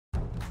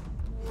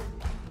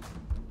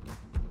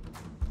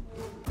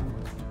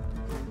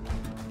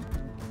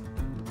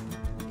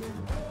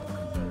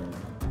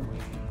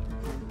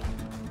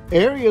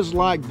Areas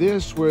like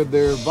this where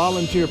there are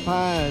volunteer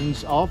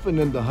pines, often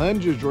in the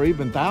hundreds or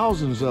even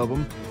thousands of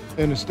them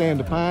in a stand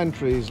of pine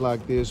trees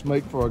like this,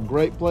 make for a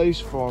great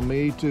place for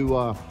me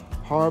to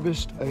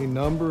harvest a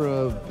number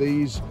of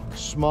these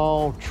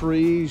small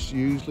trees,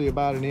 usually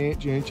about an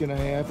inch, inch and a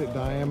half at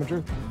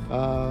diameter,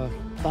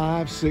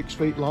 5-6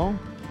 feet long,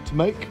 to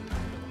make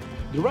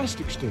the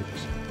rustic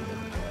sticks.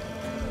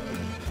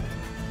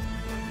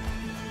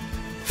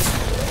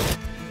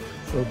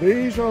 So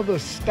these are the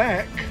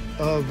stack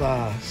of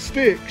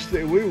sticks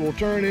that we will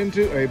turn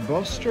into a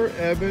Buster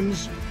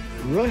Evans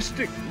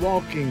Rustic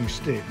Walking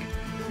Stick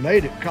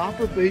made at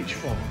Copper Beach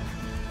Farm.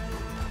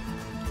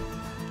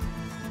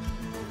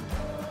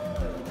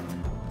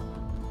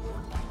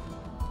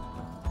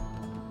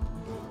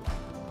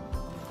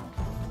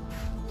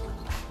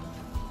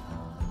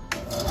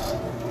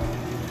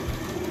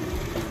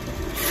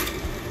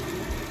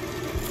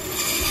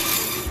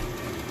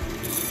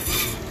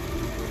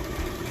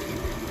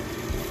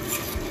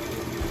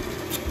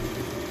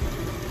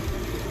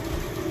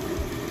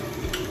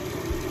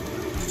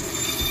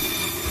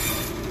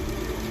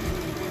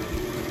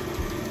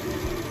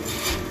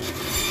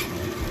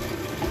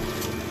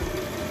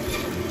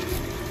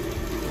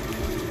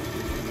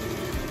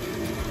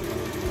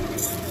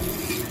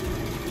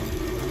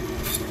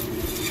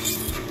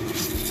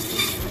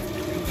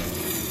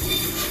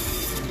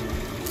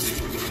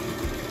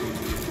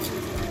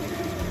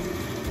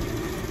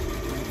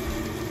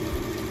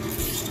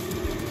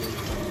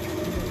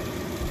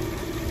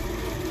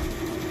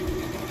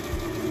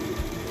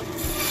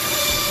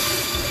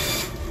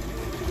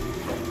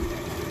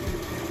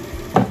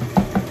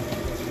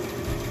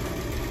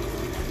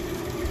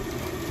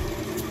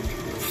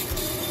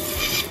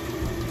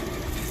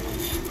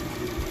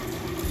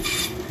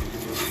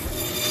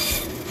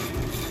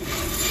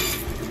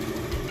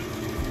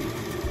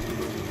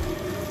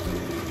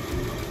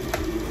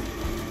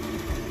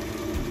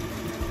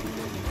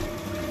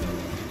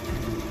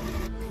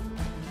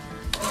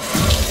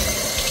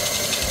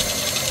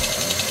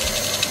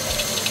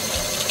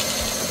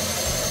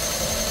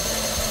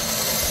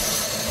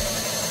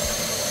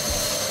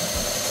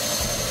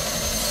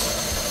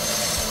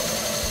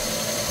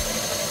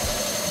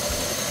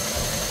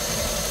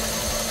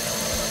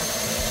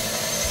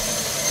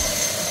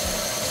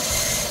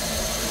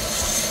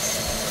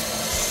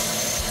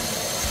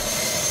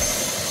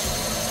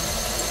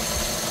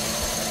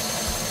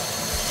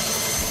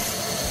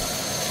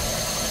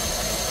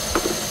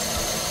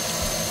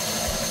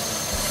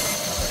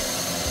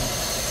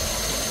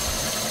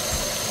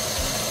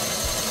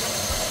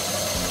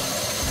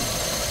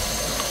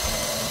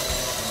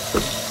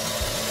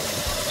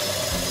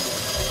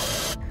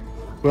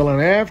 Well,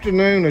 an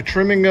afternoon of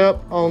trimming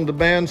up on the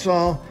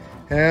bandsaw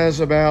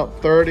has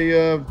about 30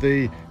 of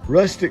the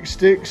rustic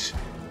sticks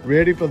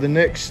ready for the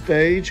next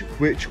stage,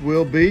 which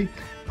will be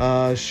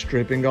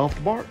stripping off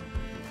the bark.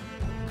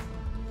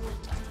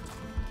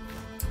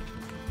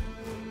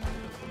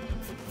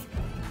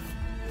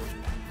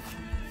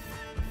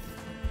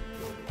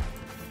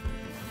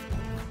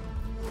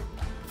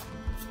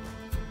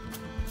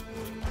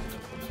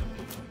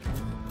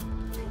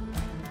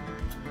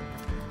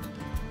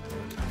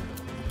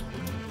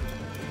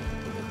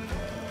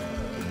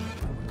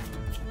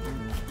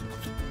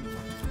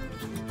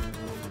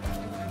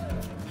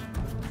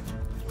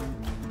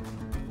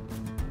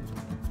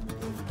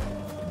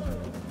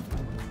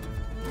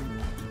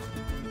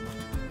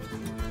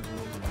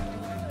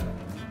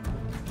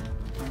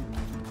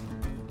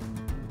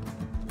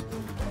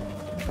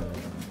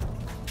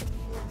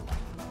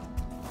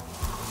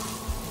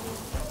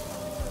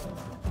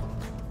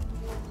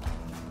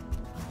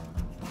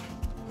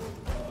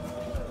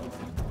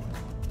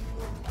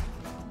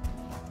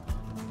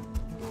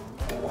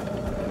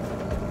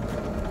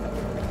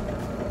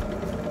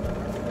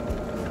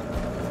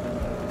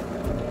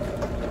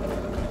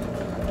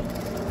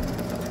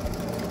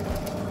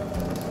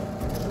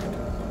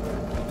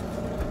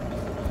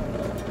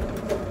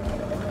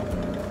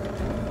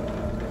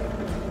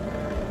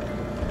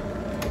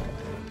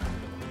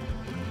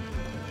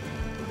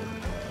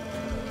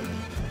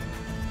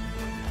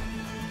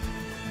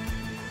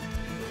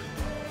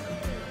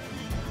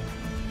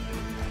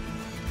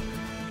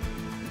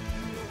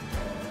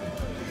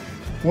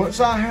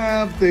 Once I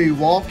have the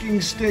walking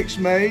sticks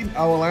made,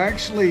 I will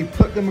actually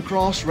put them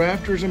across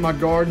rafters in my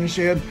garden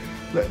shed,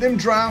 let them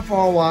dry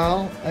for a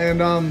while,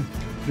 and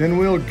then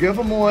we'll give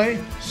them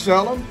away,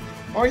 sell them,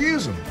 or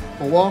use them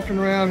for walking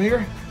around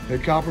here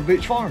at Copper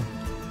Beach Farm.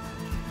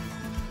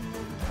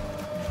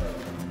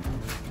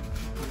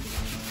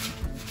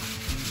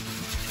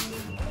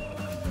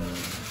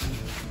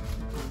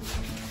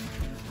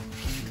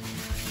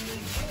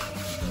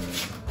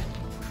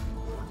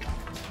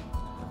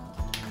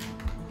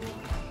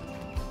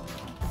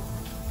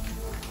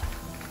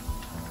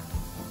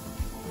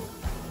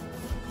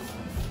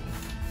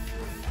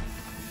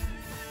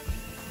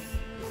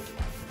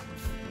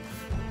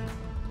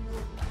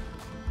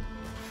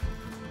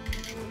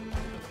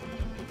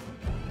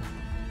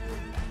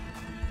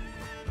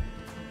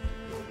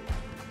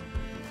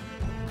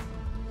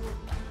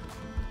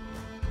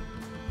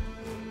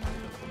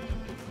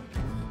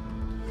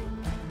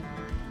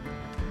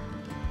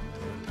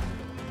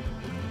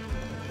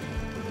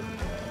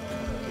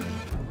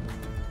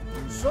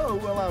 So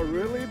will I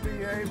really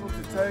be able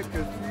to take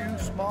a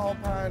few small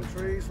pine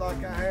trees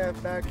like I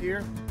have back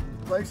here,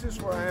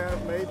 places where I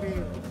have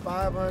maybe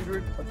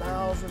 500,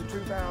 1,000,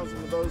 2,000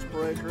 of those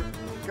per acre,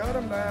 cut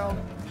them down,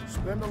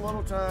 spend a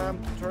little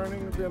time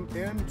turning them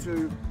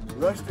into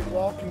rustic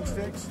walking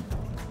sticks,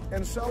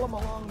 and sell them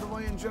along the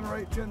way and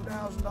generate $10,000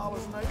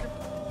 an acre?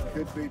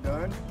 Could be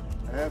done.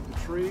 I have the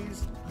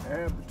trees, I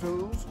have the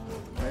tools.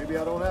 Maybe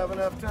I don't have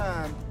enough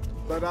time,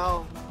 but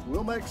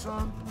we'll make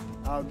some.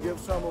 I'll give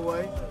some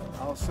away.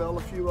 I'll sell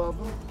a few of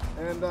them,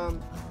 and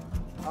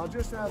I'll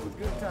just have a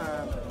good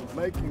time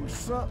making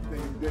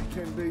something that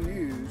can be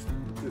used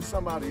that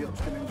somebody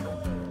else can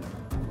enjoy.